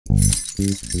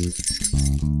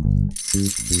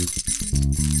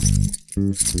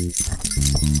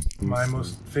My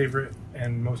most favorite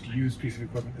and most used piece of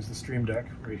equipment is the Stream Deck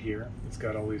right here. It's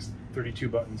got all these 32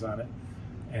 buttons on it,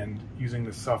 and using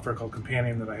this software called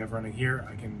Companion that I have running here,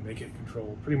 I can make it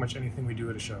control pretty much anything we do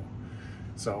at a show.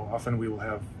 So often we will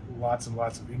have lots and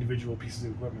lots of individual pieces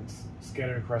of equipment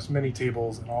scattered across many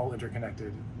tables and all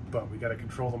interconnected, but we got to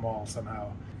control them all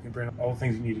somehow. You can bring up all the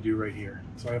things you need to do right here.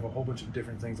 So I have a whole bunch of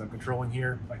different things I'm controlling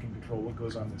here. I can control what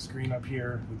goes on the screen up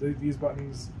here with these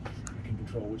buttons. I can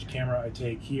control which camera I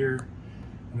take here,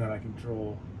 and then I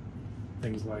control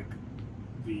things like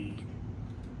the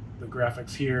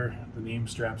graphics here, the name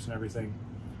straps and everything,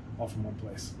 all from one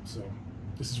place. So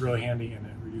this is really handy, and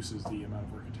it reduces the amount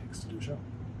of work it takes to do a show.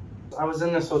 I was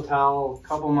in this hotel a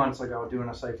couple months ago doing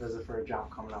a site visit for a job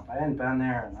coming up. I hadn't been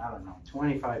there in, I don't know,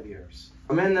 25 years.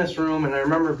 I'm in this room, and I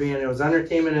remember it was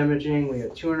entertainment imaging. We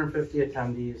had 250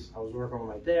 attendees. I was working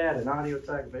with my dad, an audio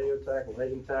tech, video tech,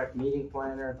 lighting tech, meeting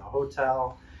planner, the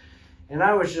hotel. And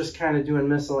I was just kind of doing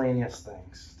miscellaneous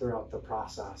things throughout the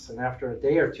process. And after a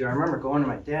day or two, I remember going to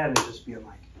my dad and just being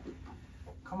like,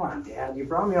 come on, Dad, you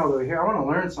brought me all the way here. I want to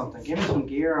learn something. Give me some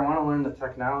gear. I want to learn the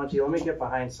technology. Let me get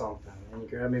behind something. And he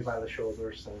grabbed me by the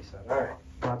shoulders and he said, all right,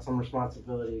 want some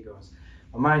responsibility? He goes,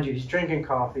 well, mind you, he's drinking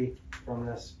coffee from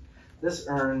this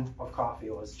urn of coffee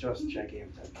was just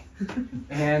gigantic.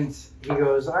 And he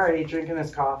goes, all right, he's drinking his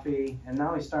coffee, and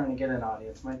now he's starting to get an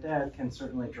audience. My dad can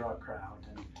certainly draw a crowd.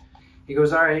 And he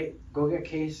goes, all right, go get a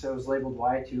case. It was labeled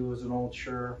Y2. It was an old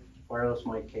Shure wireless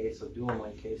mic case, a dual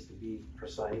mic case to be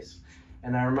precise.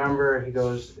 And I remember he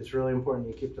goes, it's really important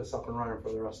you keep this up and running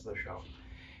for the rest of the show.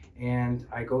 And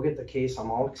I go get the case,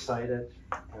 I'm all excited.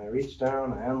 And I reach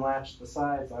down, I unlatch the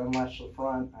sides, I unlatch the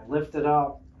front, I lift it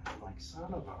up. I'm like,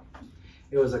 son of a...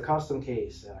 It was a custom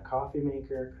case, a coffee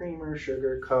maker, creamer,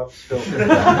 sugar, cups,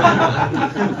 filter.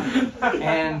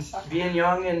 And being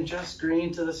young and just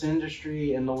green to this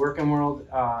industry and the working world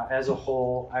as a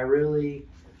whole, I really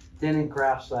didn't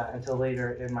grasp that until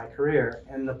later in my career.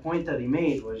 And the point that he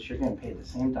made was you're getting paid the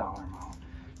same dollar amount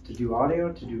to do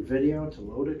audio, to do video, to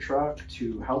load a truck,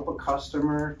 to help a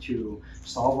customer, to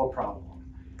solve a problem.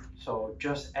 So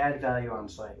just add value on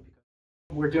site.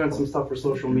 We're doing some stuff for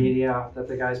social media that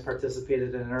the guys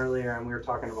participated in earlier, and we were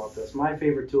talking about this. My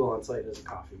favorite tool on site is a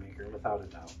coffee maker, without a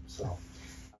doubt. So,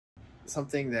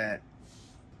 something that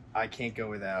I can't go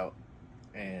without,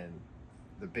 and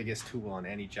the biggest tool on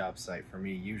any job site for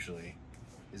me usually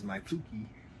is my Pookie.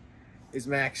 Is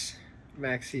Max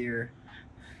here.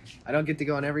 I don't get to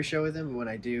go on every show with him, but when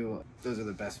I do, those are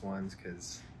the best ones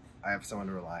because I have someone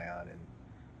to rely on and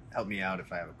help me out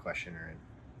if I have a question or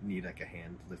need like a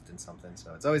hand lifting something.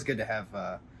 So it's always good to have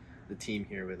the team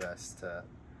here with us to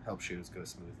help shows go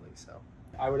smoothly. So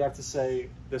I would have to say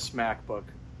this MacBook.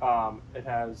 It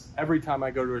has, every time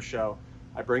I go to a show,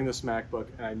 I bring this MacBook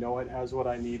and I know it has what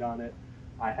I need on it.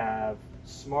 I have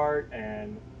Smart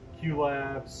and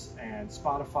QLabs and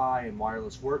Spotify and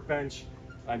Wireless Workbench.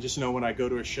 I just know when I go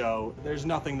to a show, there's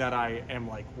nothing that I am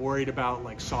like worried about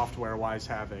like software wise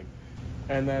having.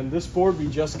 And then this board we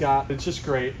just got, it's just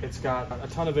great. It's got a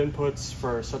ton of inputs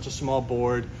for such a small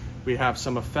board. We have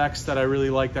some effects that I really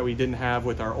like that we didn't have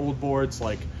with our old boards,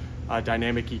 like a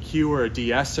dynamic EQ or a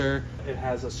de-esser. It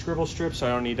has a scribble strip, so I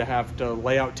don't need to have to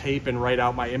lay out tape and write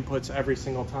out my inputs every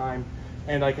single time.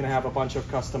 And I can have a bunch of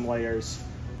custom layers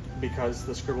because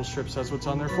the scribble strip says what's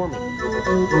on there for me.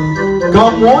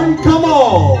 Come one, come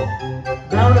all!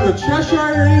 Down to the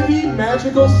Cheshire AV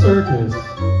Magical Circus.